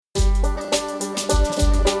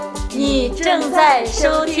你正在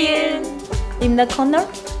收听 In the Corner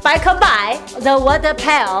百可百 The Word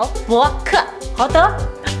Pal 博客，好的。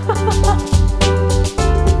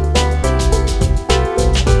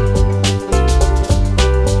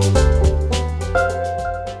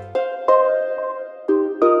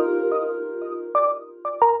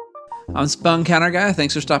I'm Spun Counter Guy.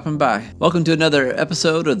 Thanks for stopping by. Welcome to another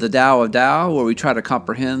episode of the Tao of Tao, where we try to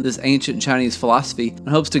comprehend this ancient Chinese philosophy in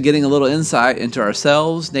hopes of getting a little insight into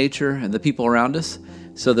ourselves, nature, and the people around us,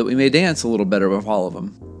 so that we may dance a little better with all of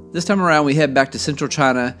them. This time around, we head back to central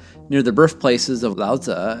China near the birthplaces of Lao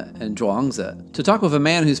Tzu and Zhuangzi to talk with a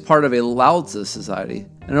man who's part of a Lao Tzu Society,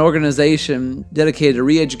 an organization dedicated to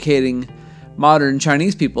re-educating modern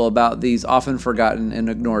Chinese people about these often forgotten and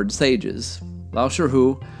ignored sages. Lao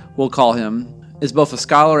Shihu, we'll call him, is both a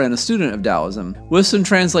scholar and a student of Taoism. With some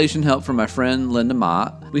translation help from my friend Linda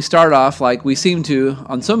Mott, we start off like we seem to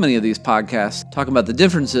on so many of these podcasts, talking about the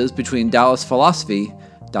differences between Taoist philosophy,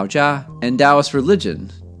 Daojia, and Taoist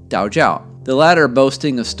religion, Daojiao. The latter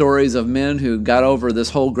boasting of stories of men who got over this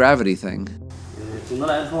whole gravity thing.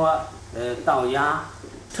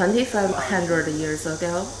 2,500 years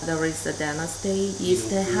ago, there is a dynasty,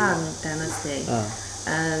 East Han Dynasty,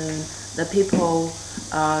 and the people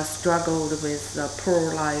struggled with the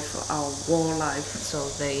poor life or war life, so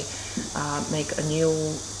they make a new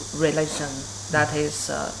religion that is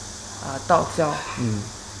Daojiao.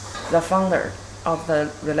 The founder of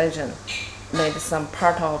the religion made some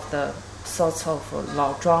part of the thoughts of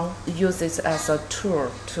Lao Zhuang, use it as a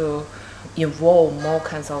tool to involve more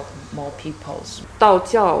peoples.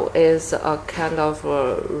 Daojiao is a kind of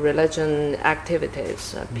religion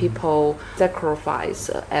activities. People sacrifice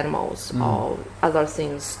animals or other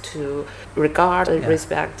things to regard and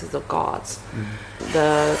respect the gods.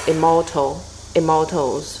 The immortals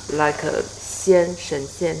like 仙神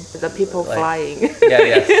仙, the people flying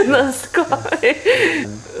in the sky.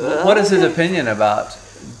 What is his opinion about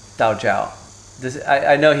Daojiao?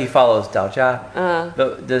 I know he follows Daojia,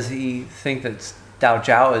 but does he think that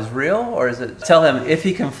Daojiao is real, or is it? Tell him if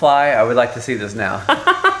he can fly, I would like to see this now.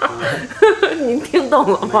 您听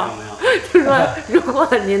懂了吗？他说如果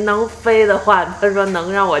您能飞的话，他说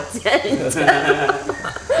能让我见一见。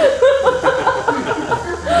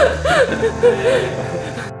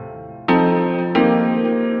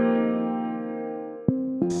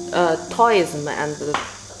Taoism and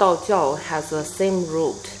Daojiao has the same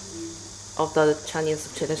root of the Chinese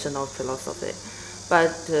traditional philosophy, but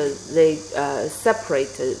they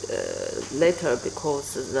separated later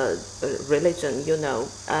because the religion,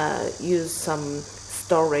 use some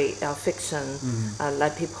story fiction,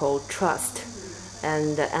 let people trust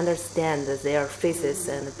and understand their faces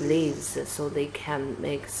and beliefs, so they can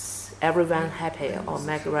make everyone happy or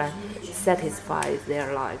make everyone satisfy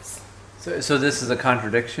their lives. So this is a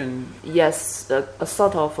contradiction? Yes, a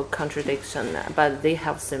sort of a contradiction, but they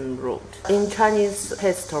have same root. In Chinese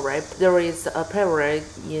history, there is a period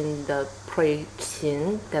in the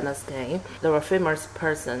pre-Qin dynasty. There was a famous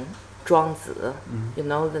person, Zhuangzi. You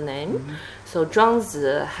know the name? So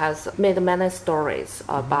Zhuangzi has made many stories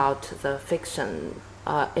about the fiction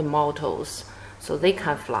immortals. So they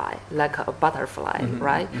can fly like a butterfly,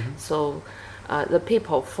 right? So the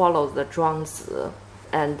people follow the Zhuangzi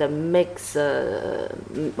and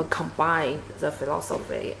combine the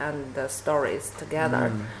philosophy and the stories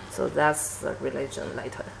together. So that's the religion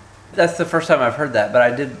later. That's the first time I've heard that, but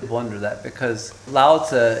I did wonder that because Lao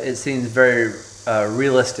Tzu, it seems very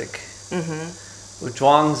realistic. With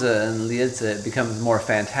Zhuangzi and Liezi, it becomes more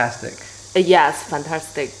fantastic. Yes,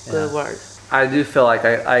 fantastic, good word. I do feel like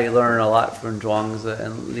I learn a lot from Zhuangzi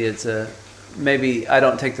and Liezi. Maybe I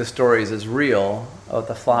don't take the stories as real of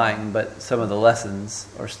the flying, but some of the lessons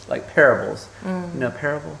or like parables. You know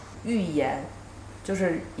parable? 寓言，就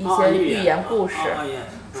是一些寓言故事。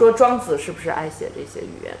说庄子是不是爱写这些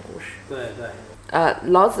寓言故事？对对。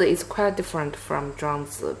Lao Tzu is quite different from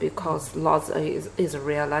Zhuangzi because Lao Tzu is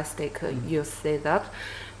realistic. You say that,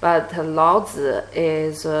 but Lao Tzu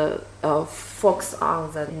is focused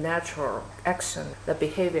on the natural action, the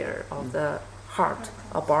behavior of the heart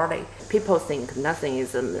or body. People think nothing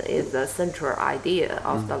is the central idea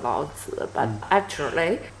of the Lao Tzu, but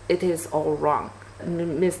actually it is all wrong.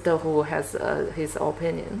 Mr. Hu has his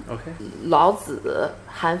opinion. Okay. Lao Tzu,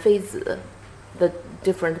 Han Feizi, the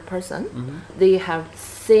different person, they have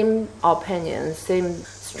same opinion, same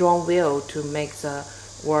strong will to make the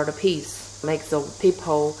world peace, make the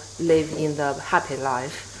people live in the happy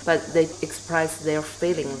life, but they express their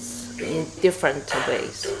feelings in different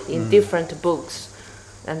ways, in different books.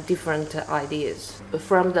 and different ideas.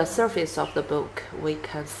 From the surface of the book, we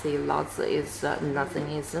can see Lao-Tzu is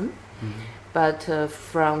nothingism, but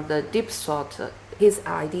from the deep thought, his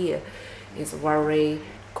idea is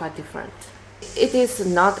quite different. It is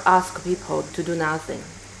not ask people to do nothing.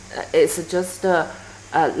 It's just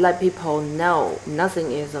let people know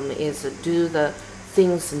nothingism is do the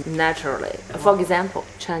things naturally. For example,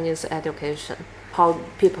 Chinese education. How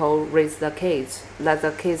people raise the kids, let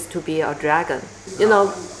the kids to be a dragon.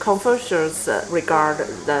 Confucius regard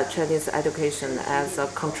the Chinese education as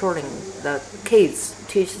controlling the kids,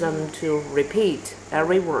 teach them to repeat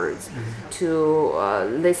every word, to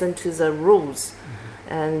listen to the rules,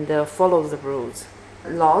 and follow the rules.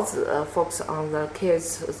 Lao-Tzu focus on the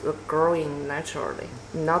kids growing naturally,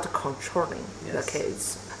 not controlling the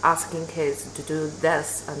kids. Asking kids to do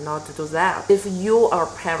this and not to do that. If you are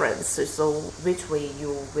parents, so which way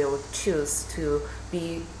you will choose to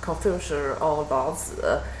be Confucius or Lao-Tzu?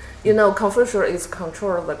 Confucius is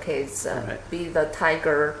control the kids, be the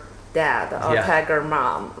tiger dad or tiger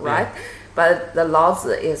mom, right? Yeah. But the Lao-Tzu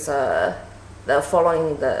is the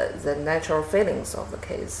following the natural feelings of the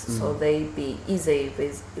kids, so they be easy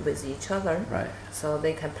with each other, right? So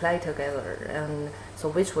they can play together. And so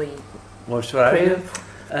which way? What should I do?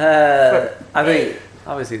 I think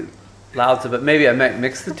obviously Lao-Tzu, but maybe I might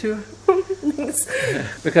mix the two.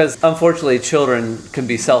 Because unfortunately children can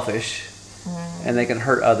be selfish and they can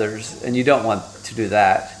hurt others, and you don't want to do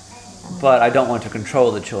that. But I don't want to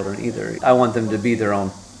control the children either. I want them to be their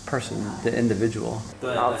own person, the individual.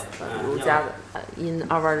 In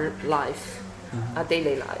our life, our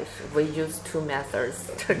daily life, we use two methods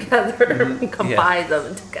together, combine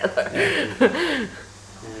them together.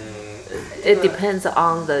 It depends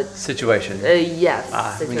on the situation.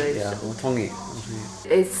 Situation.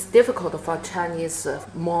 It's difficult for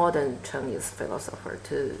modern Chinese philosopher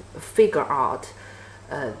to figure out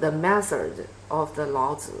the method of the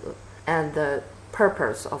Lao-Tzu, and the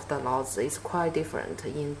purpose of the Lao-Tzu is quite different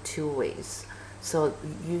in two ways. So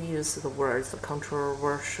you use the words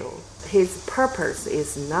controversial. His purpose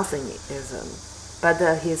is nothingism, but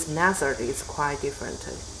his method is quite different.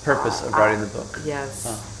 Purpose of writing the book. Yes.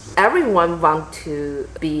 Everyone wants to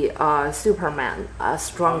be a Superman, a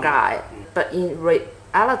strong guy, but in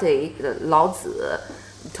reality, Lao-Tzu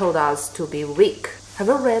told us to be weak. Have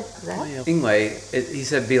you read that? 因为 he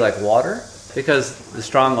said be like water, because the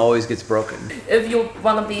strong always gets broken. If you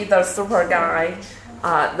want to be the super guy,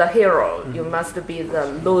 the hero, you must be the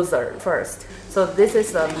loser first. So this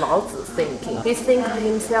is the Lao-Tzu thinking. He thinks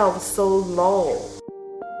himself so low.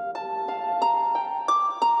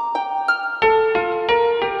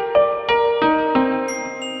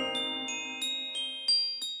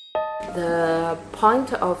 The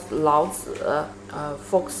point of Lao-Tzu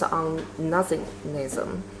focus on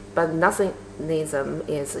nothingism, but nothingism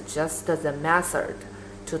is just the method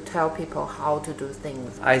to tell people how to do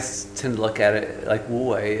things. I tend to look at it like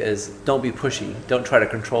Wu Wei is don't be pushy, don't try to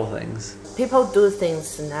control things. People do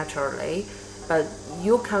things naturally, but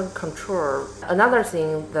you can control. Another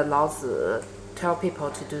thing that Lao-Tzu tell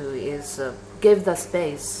people to do is give the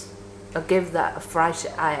space, give the fresh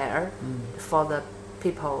air for the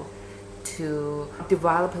people to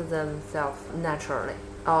develop themselves naturally,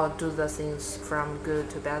 or do the things from good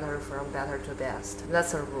to better, from better to best.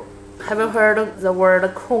 That's a rule. Have you heard the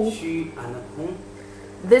word Kong?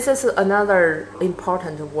 This is another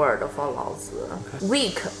important word for Lao-Tzu. Okay.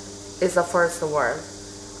 Weak is the first word.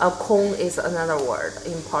 Kong is another word,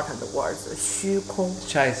 important word. 虚空.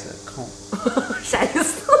 下一次空. 啥意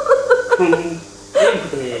思？空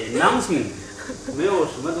对 nothing， 没有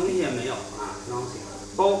什么东西也没有啊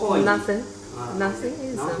nothing， 包括 nothing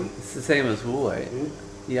is It's the same as 无为，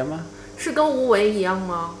一样吗？是跟无为一样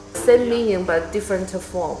吗？ Same meaning but different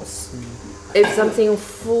forms. If something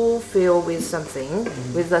fulfill with something,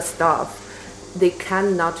 with the stuff, they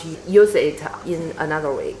cannot use it in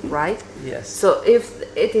another way, right? Yes. So if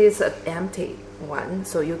it is an empty one,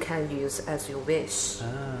 so you can use as you wish.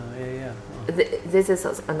 Yeah. This is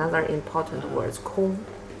another important word, 空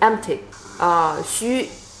empty. 虚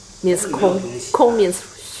means 空 空 means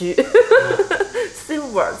虚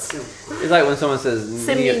Same words. It's like when someone says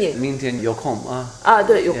明天有空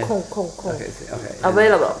对，有空 Okay.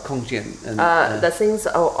 Available. 空间 the things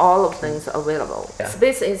are all of things available. Yeah.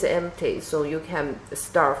 Space is empty, so you can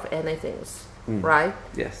stuff anything, right?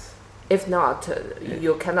 Yes. If not,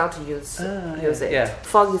 you cannot use it. Yeah.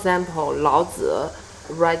 For example, Lao-Tzu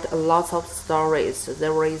write a lot of stories.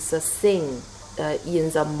 There is a scene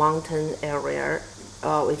in the mountain area,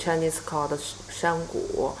 which Chinese called 山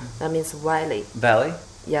谷. That means valley. Valley?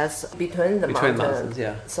 Yes, between the mountains,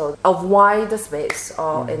 yeah. So a wide space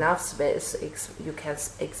or enough space, you can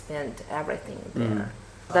expand everything there.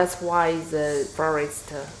 That's why the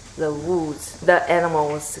forest, the woods, the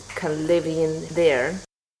animals can live in there.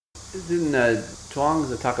 Didn't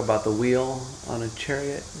Zhuangzi talk about the wheel on a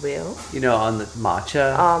chariot? Wheel? On the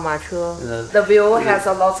macha. Oh, macha. The wheel has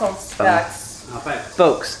a lot of spokes.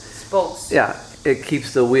 Yeah, it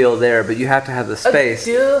keeps the wheel there, but you have to have the space.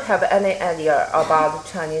 Do you have any idea about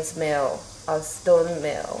Chinese mill, a stone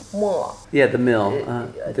mill? Mo. Yeah, the mill.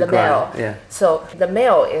 The mill. Yeah. So the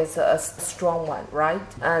mill is a strong one, right?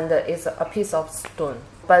 And it's a piece of stone.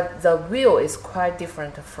 But the wheel is quite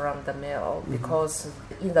different from the mill because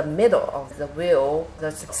in the middle of the wheel,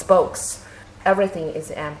 the spokes, everything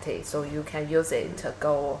is empty, so you can use it to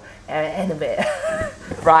go anywhere,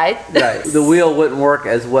 right? Right. The wheel wouldn't work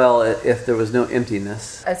as well if there was no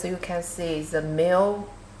emptiness. As you can see, the mill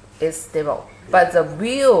is stable, but the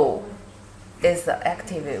wheel is the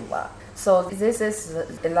active one. So this is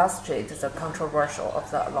illustrates the controversial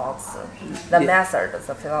of the Laozi, the method,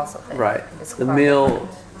 the philosophy. Right. The mill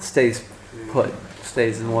stays put,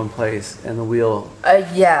 stays in one place, and the wheel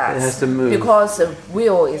yes, it has to move because the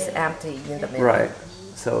wheel is empty in the middle. Right.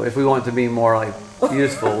 So if we want to be more like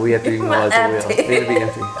useful, we have to be more like the wheel. We have to be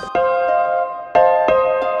empty.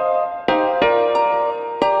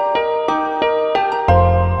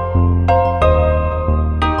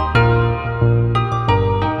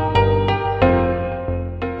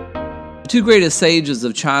 The two greatest sages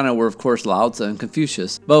of China were, of course, Laozi and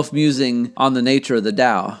Confucius, both musing on the nature of the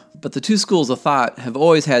Tao. But the two schools of thought have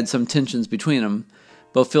always had some tensions between them,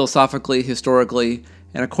 both philosophically, historically,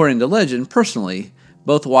 and according to legend, personally,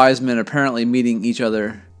 both wise men apparently meeting each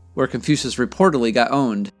other, where Confucius reportedly got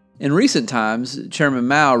owned. In recent times, Chairman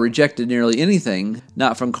Mao rejected nearly anything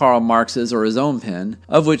not from Karl Marx's or his own pen,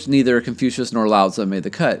 of which neither Confucius nor Laozi made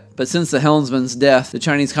the cut. But since the helmsman's death, the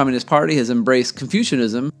Chinese Communist Party has embraced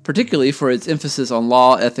Confucianism, particularly for its emphasis on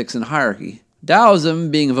law, ethics, and hierarchy.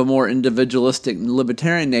 Taoism, being of a more individualistic and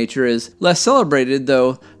libertarian nature, is less celebrated,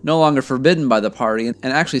 though no longer forbidden by the party, and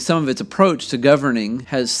actually some of its approach to governing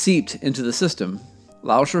has seeped into the system.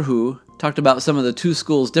 Lao Shihu talked about some of the two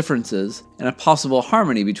schools' differences and a possible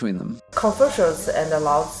harmony between them. Confucius and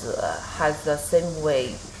Laozi has the same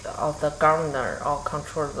way of the governor or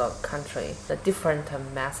control the country, the different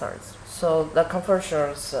methods. So the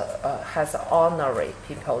Confucius has honored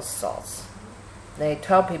people's thoughts. They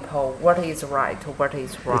tell people what is right, what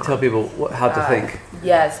is wrong. They tell people how to think.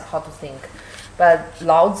 Yes, how to think. But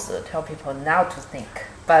Laozi tell people not to think.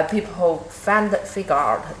 But people figure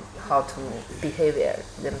out how to behave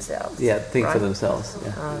themselves. Yeah, think right? for themselves.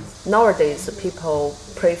 Yeah. Nowadays, people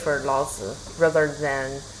prefer Laozi rather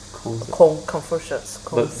than Confucius.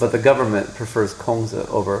 But the government prefers Kongzi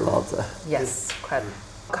over Laozi. Yes, correct.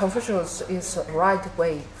 Confucius is the right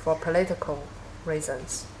way for political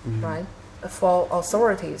reasons, right? For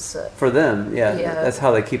authorities. For them, yeah, that's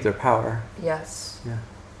how they keep their power. Yes. Yeah.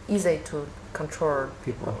 Easy to control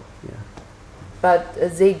people. Yeah. But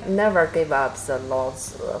they never gave up the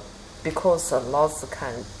laws because the laws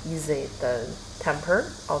can ease the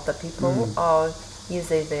temper of the people or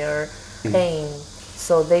ease their pain,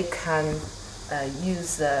 so they can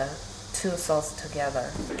use the two thoughts together.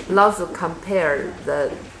 Laws compare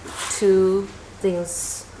the two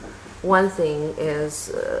things. One thing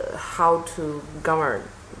is how to govern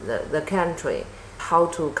the country, how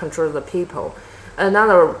to control the people.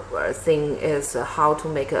 Another thing is how to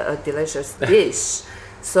make a delicious dish.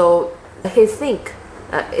 So he think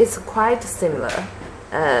it's quite similar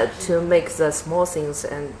to make the small things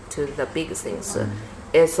and to the big things.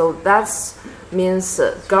 So that means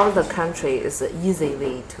govern the country is an easy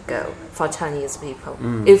way to go for Chinese people.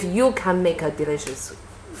 If you can make a delicious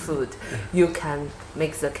food, you can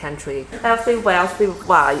make the country healthy, wealthy,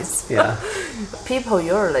 wise. Yeah. People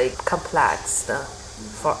usually complex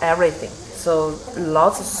for everything. So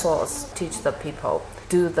lots of thoughts teach the people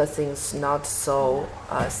do the things not so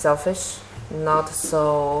selfish, not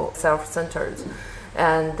so self-centered,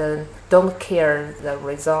 and don't care the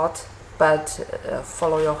result, but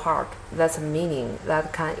follow your heart. That's a meaning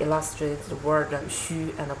that can illustrate the word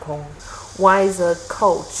Xu and Kong. Why the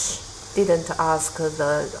coach didn't ask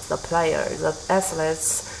the player, the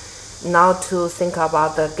athletes, not to think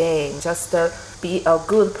about the game, just be a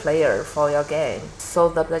good player for your game. So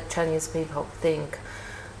that the Chinese people think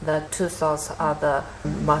the two thoughts are the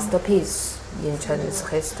masterpiece in Chinese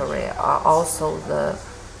history, are also the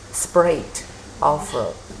spirit of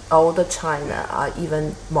old China or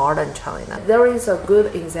even modern China. There is a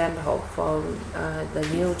good example from the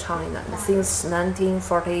new China. Since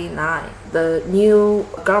 1949, the new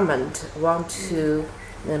government want to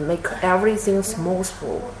and make everything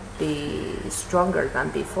smoothful, be stronger than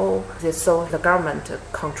before. So the government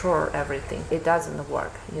control everything. It doesn't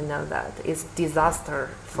work. You know that. It's disaster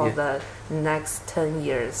for the next 10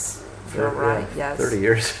 years. You're right. Yes. 30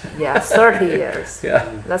 years. Yeah, 30 years. Yeah.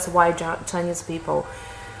 That's why Chinese people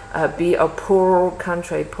be a poor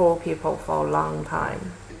country, poor people for a long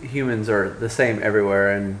time. Humans are the same everywhere,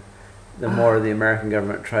 and the more the American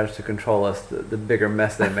government tries to control us, the bigger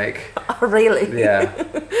mess they make. Really? Yeah.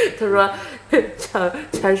 他说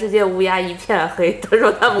全世界乌鸦一片黑。他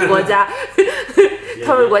说他们国家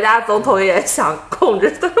总统也想控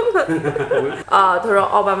制他们。他说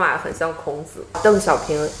奥巴马很像孔子。邓小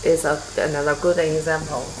平 is another good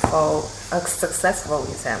example or a successful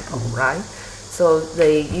example, right? So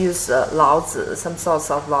they use Lao Tzu, some sorts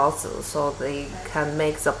of Lao Tzu, so they can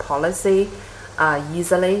make the policy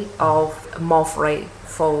easily or more free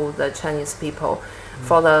for the Chinese people.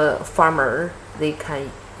 For the farmer, they can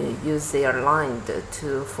use their land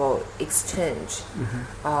for exchange,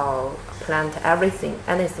 plant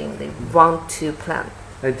anything they want to plant.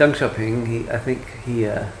 Like Deng Xiaoping, I think he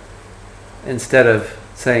instead of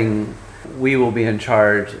saying we will be in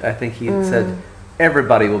charge, I think he said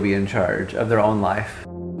everybody will be in charge of their own life.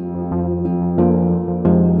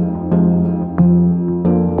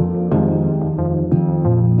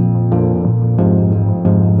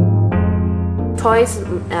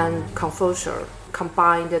 Taoism and Confucius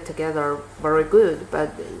combined together very good,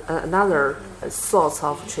 but another source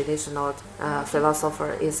of traditional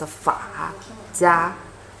philosopher is 法家.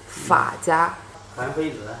 Han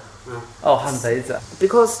Fei Zi. Oh, Han Feizi.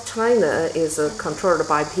 Because China is controlled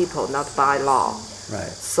by people, not by law. Right.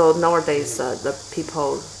 So nowadays the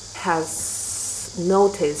people has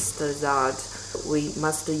noticed that we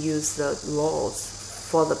must use the laws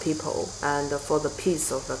for the people and for the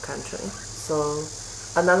peace of the country. So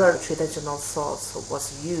another traditional source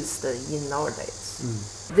was used in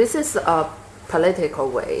nowadays. This is a political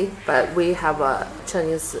way, but we have a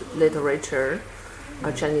Chinese literature,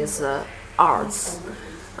 a Chinese arts.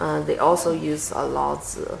 They also use Lao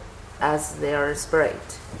Tzu as their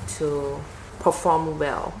spirit to perform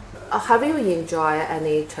well. Have you enjoyed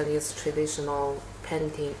any Chinese traditional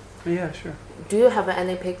painting? Yeah, sure. Do you have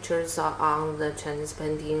any pictures on the Chinese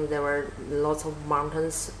painting? There were lots of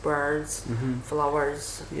mountains, birds,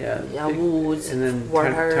 flowers, woods, and then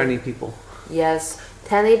water. tiny people. Yes,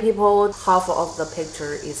 tiny people. Half of the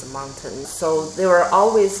picture is mountain. So there were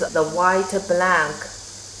always the white blank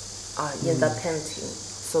in the painting.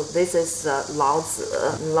 So this is Lao Tzu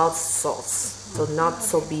thoughts. So not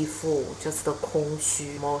so be full, just the 空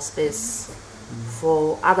虚, more space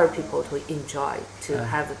for other people to enjoy, to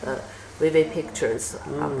have the vivid pictures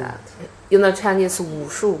of that. You know, Chinese 武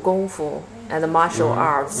术功夫 and the martial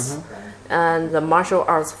arts, and the martial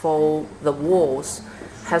arts for the wars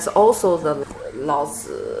has also the Lao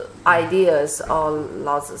Tzu ideas or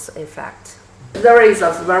Lao Tzu's effect. There is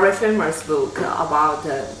a very famous book about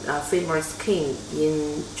a famous king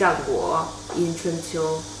in 战国, in 春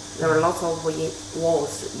秋. There were lots of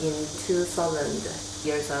wars in 2000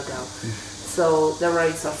 years ago. So there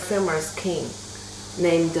is a famous king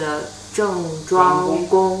named Zheng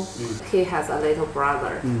Zhuanggong. He has a little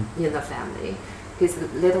brother in the family. His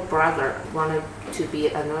little brother wanted to be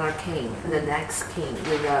another king, the next king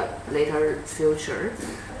in the later future.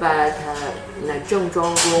 But Zheng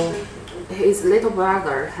Zhuanggong, his little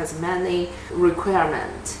brother has many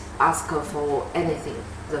requirements, ask for anything.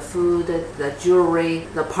 The food, the jewelry,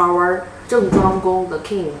 the power. Zheng Zhuanggong, the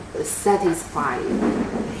king, satisfied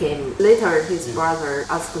him. Later, his brother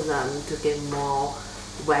asked them to give more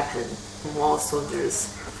weapons, more soldiers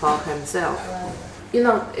for himself. You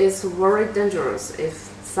know, it's very dangerous if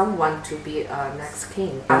someone to be a next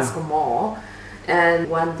king ask more, and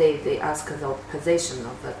one day they ask the position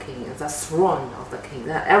of the king, the throne of the king.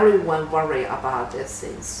 Then everyone worry about these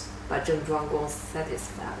things, but Zheng Zhuanggong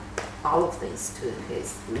satisfied all of things to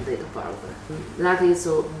his little brother. That is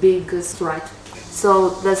a big threat. So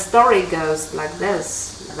the story goes like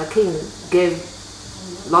this: the king gave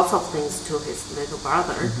lots of things to his little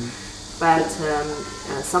brother, but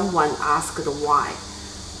someone asked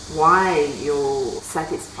why you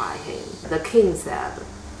satisfy him. The king said,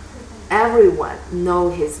 everyone know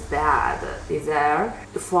his bad desire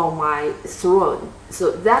for my throne.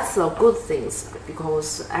 So that's a good thing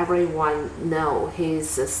because everyone know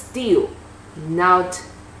he's still not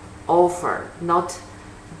offered, not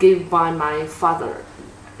given by my father,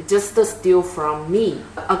 just steal from me,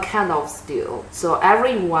 a kind of steal. So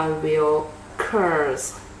everyone will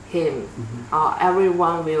curse him,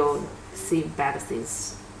 everyone will see bad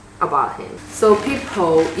things about him. So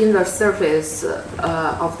people in the surface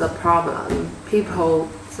of the problem, people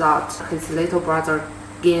thought his little brother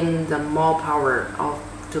gained more power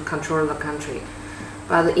to control the country.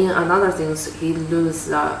 But in another things, he lose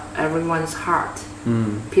everyone's heart,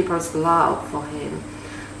 people's love for him,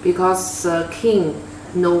 because king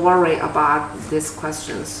no worry about these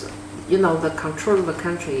questions. You know, the control of the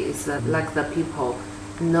country is like the people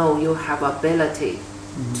know you have ability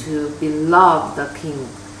to beloved the king,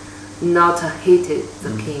 not hated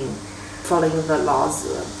the king. Following the laws,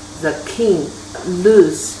 the king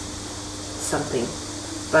lose something,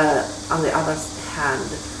 but on the other hand,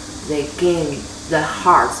 they gain the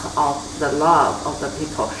hearts of the love of the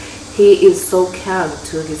people. He is so kind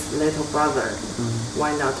to his little brother.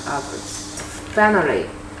 Why not others? Finally,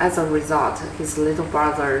 as a result, his little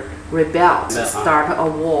brother rebelled, start a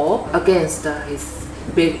war against his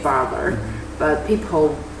big brother, but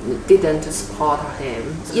people didn't support him.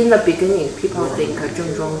 In the beginning, people think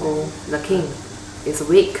Zheng Zhuanggong, the king, is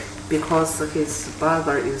weak because his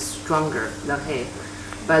brother is stronger than him.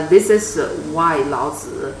 But this is why Lao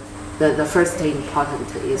Tzu, the first thing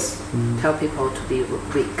important is tell people to be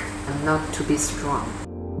weak and not to be strong.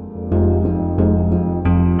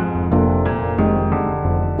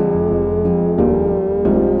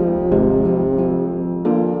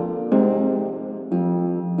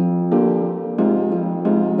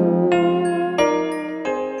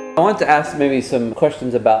 I want to ask maybe some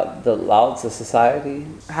questions about the Lao Tzu society.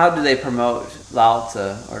 How do they promote Lao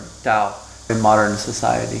Tzu or Tao in modern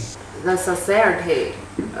society? The society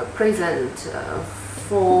present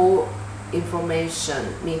full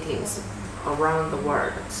information meetings around the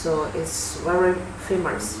world, so it's very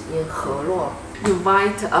famous in Heluo.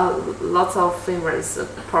 Invite lots of famous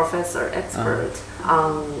professor, expert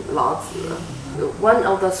on Lao Tzu. One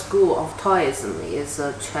of the school of Taoism is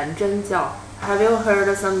Quan Zhen Jiao. Have you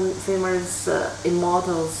heard some famous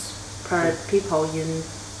immortals per people in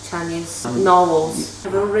Chinese novels?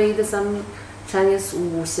 Have you read some Chinese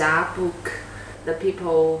wuxia book? The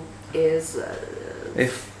people is They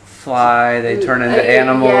fly, they turn into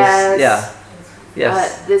animals. Yes.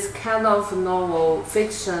 Yes. This kind of novel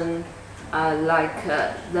fiction, like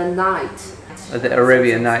the night. The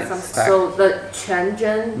Arabian Nights. So the Quan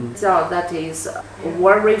Zhen Jiao, that is a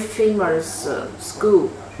very famous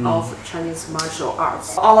school of Chinese martial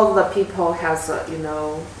arts. All of the people has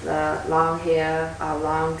the long hair,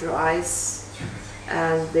 long eyes,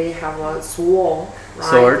 and they have a sword. Right?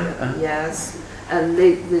 Sword. Yes, and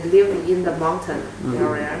they live in the mountain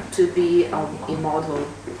area to be an immortal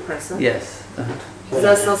person. Yes.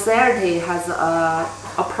 The society has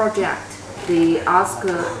a project. They ask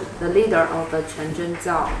the leader of the Quan Zhen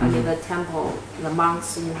Jiao, I mean the temple, the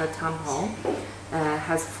monks in the temple,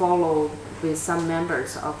 has followed with some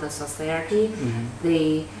members of the society.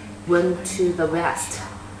 They went to the west.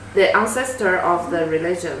 The ancestor of the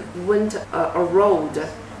religion went a road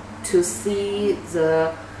to see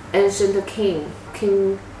the ancient king,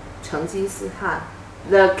 King Chengji Han,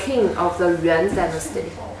 the king of the Yuan dynasty,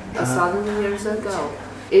 1,000 years ago.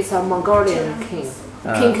 It's a Mongolian king.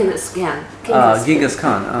 Genghis Khan. Genghis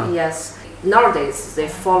Khan. Yes. Nowadays, they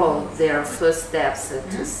follow their footsteps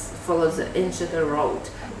to follow the ancient road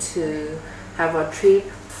to have a trip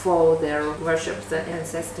for their worship the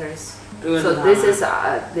ancestors. So this is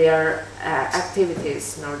their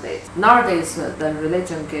activities nowadays. Nowadays, the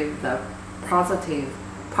religion gives the positive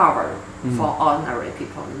power for ordinary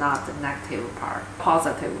people, not the negative part.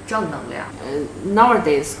 Positive, 正能量.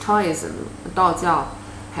 Nowadays, Taoism, Daojiao,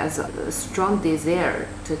 has a strong desire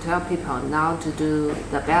to tell people not to do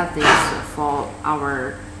the bad things for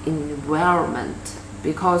our environment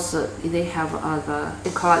because they have the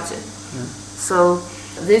ecology. So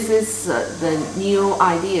this is the new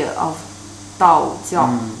idea of Dao Jiao,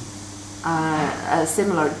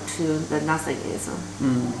 similar to the nothingism.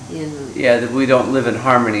 That we don't live in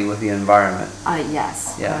harmony with the environment.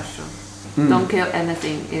 Yes, Yeah. that's true. Don't kill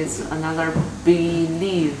anything is another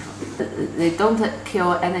belief. They don't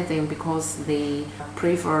kill anything because they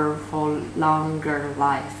prefer for longer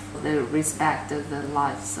life. They respect the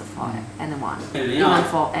lives for anyone, even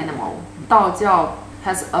for animal. Dao Jiao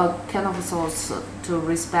has a kind of source to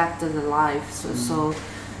respect the lives, so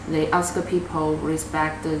they ask people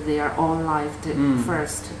respect their own life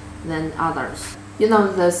first, then others. You know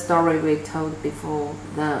the story we told before,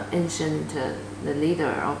 the ancient, the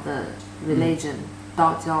leader of the religion,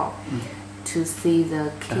 Dao Jiao, to see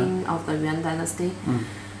the king of the Yuan dynasty.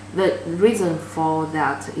 The reason for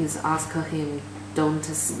that is ask him, don't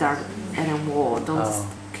start any war, don't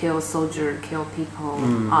kill soldier, kill people,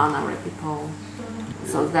 honor people.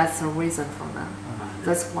 So that's the reason for that.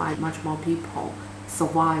 That's why much more people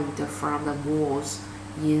survived from the wars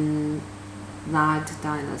in that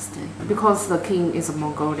dynasty. Because the king is a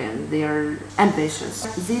Mongolian, they are ambitious.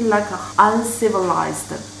 They like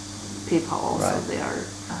uncivilized people also. Right.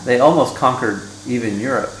 They almost conquered even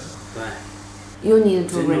Europe. 对， You need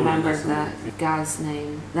to remember that guy's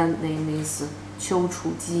name. That name is Qiu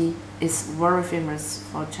Chuji. It's very famous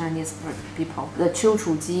for Chinese people. The Qiu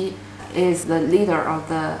Chuji is the leader of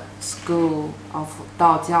the school of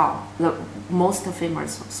Daojiao, the most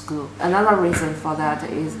famous school. Another reason for that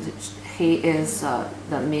is he is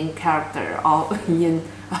the main character in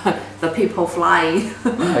the People Flying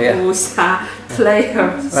wuxia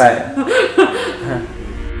players. Right.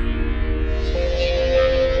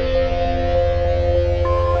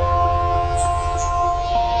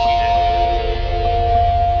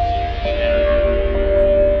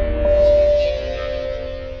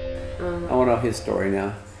 I want to know his story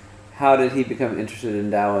now. How did he become interested in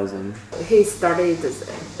Taoism? He studied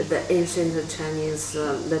the ancient Chinese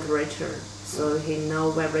literature, so he know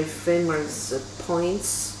very famous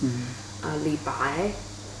poets. Li Bai,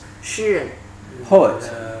 诗人. Poet.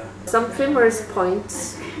 Some famous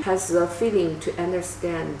poets has the feeling to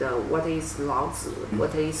understand what is Laozi,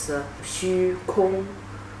 what is Xu Kong,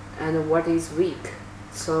 and what is weak.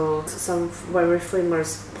 So some very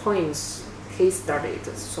famous poems he studied,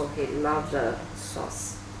 so he loved the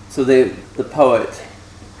source. So the poet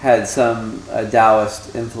had some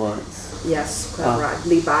Taoist influence. Yes, quite right.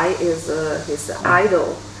 Li Bai is his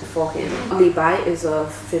idol for him. Li Bai is a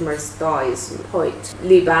famous Taoist poet.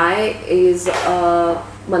 Li Bai is a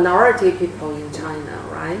minority people in China,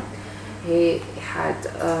 right? He had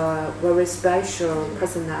a very special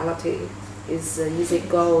personality. He's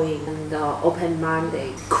easygoing and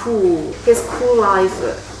open-minded, cool. His cool life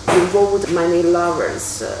involved many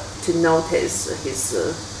lovers to notice his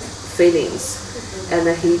feelings, and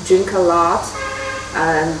he drink a lot,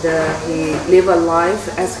 and he live a life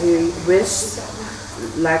as he wished,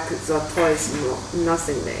 like the toys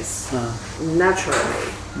nothingness.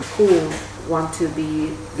 Naturally, who want to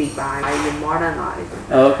be Li Bai in modern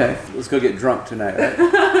life? Oh, okay. Let's go get drunk tonight, right?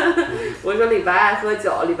 我说李白爱喝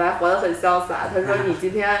酒，李白活得很潇洒。他说你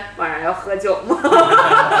今天晚上要喝酒吗？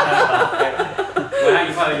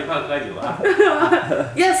晚上一块喝酒啊。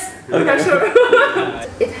Yes, okay. Sure.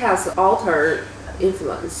 It has altered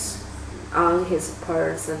influence on his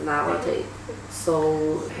personality,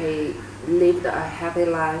 so he lived a happy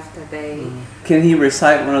life today. Can he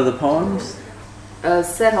recite one of the poems?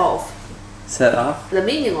 Set off. Set off? The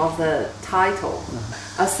meaning of the title.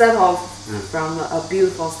 A set off from a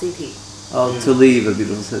beautiful city. Oh, to leave a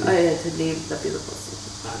beautiful city. To leave the beautiful city.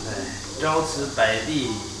 对，朝辞百地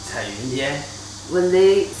彩云间。 When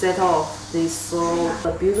they set off, they saw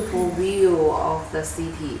a beautiful view of the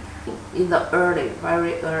city in the very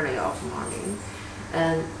early of morning,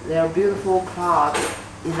 and there are beautiful clouds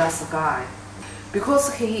in the sky.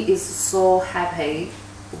 Because he is so happy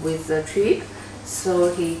with the trip,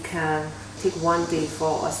 so he can take one day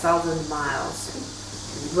for 1,000 miles.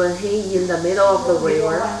 When he in the middle of the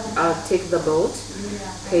river, take the boat,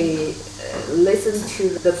 he listen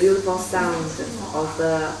to the beautiful sound of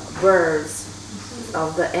the birds,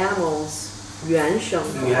 of the animals, 原声.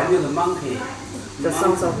 原就是 monkey. The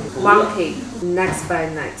sounds of monkey, next by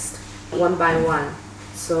next, one by one.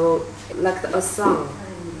 So like a song.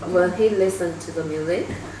 When he listened to the music,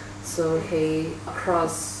 so he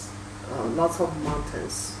crossed lots of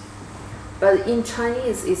mountains. But in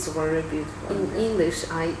Chinese, it's very beautiful. In English,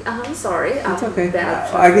 I'm sorry, It's okay. bad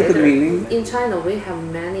I get the translator. meaning. In China, we have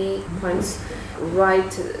many poems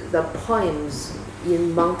write the poems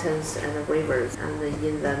in mountains and rivers and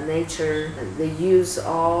in the nature. And they use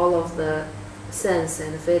all of the sense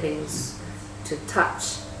and feelings to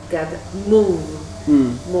touch, get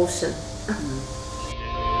motion.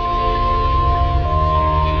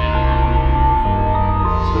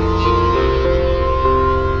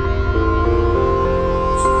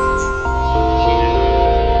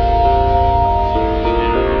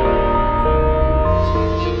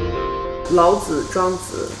 Laozi,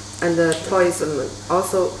 Zhuangzi, and Taoism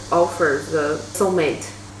also offers the soulmate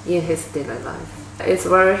in his daily life. It's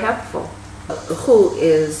very helpful. Hu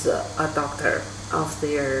is a doctor of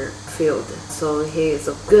their field, so he is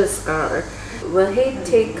a good scholar. When he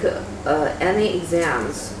take any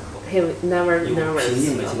exams, he never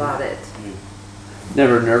nervous about it.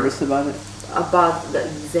 Never nervous about it? About the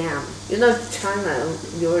exam. You know, China,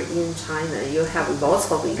 you're in China, you have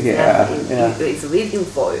lots of exams. Yeah. It's waiting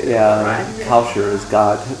for you, Yeah, right? 考试 is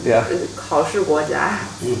God. Yeah. 考试国家.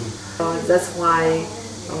 That's why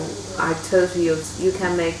I told you, you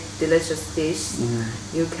can make delicious dish.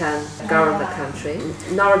 You can govern the country.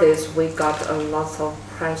 Nowadays, we got a lot of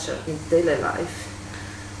pressure in daily life.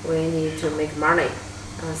 We need to make money.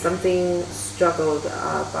 Something struggled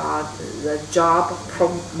about the job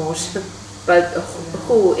promotion. But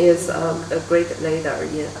who is a great leader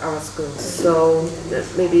in our school? So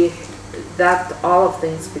maybe that all of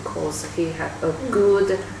things because he had a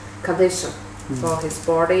good condition for his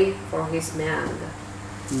body, for his mind,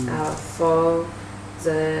 for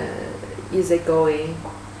the easygoing,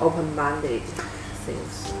 open-minded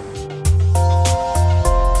things.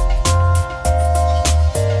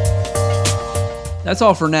 That's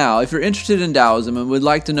all for now. If you're interested in Taoism and would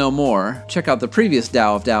like to know more, check out the previous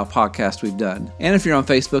Tao of Tao podcast we've done. And if you're on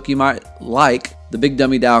Facebook, you might like the Big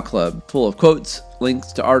Dummy Tao Club, full of quotes,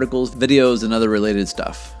 links to articles, videos, and other related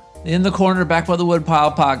stuff. In the Corner Back by the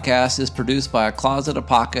Woodpile podcast is produced by a closet, a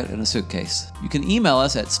pocket, and a suitcase. You can email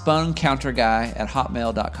us at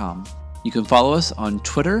spuncounterguy@hotmail.com. You can follow us on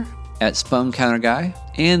Twitter at spuncounterguy.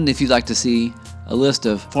 And if you'd like to see a list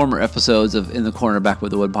of former episodes of In the Corner Back by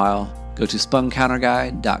the Woodpile, go to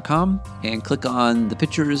spuncounterguy.com and click on the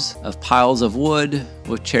pictures of piles of wood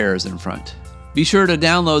with chairs in front. Be sure to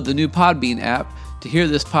download the new Podbean app to hear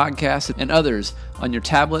this podcast and others on your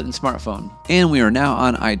tablet and smartphone. And we are now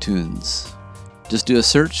on iTunes. Just do a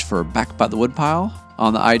search for Back by the Woodpile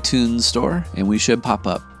on the iTunes store and we should pop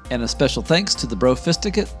up. And a special thanks to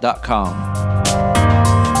thebrofisticate.com.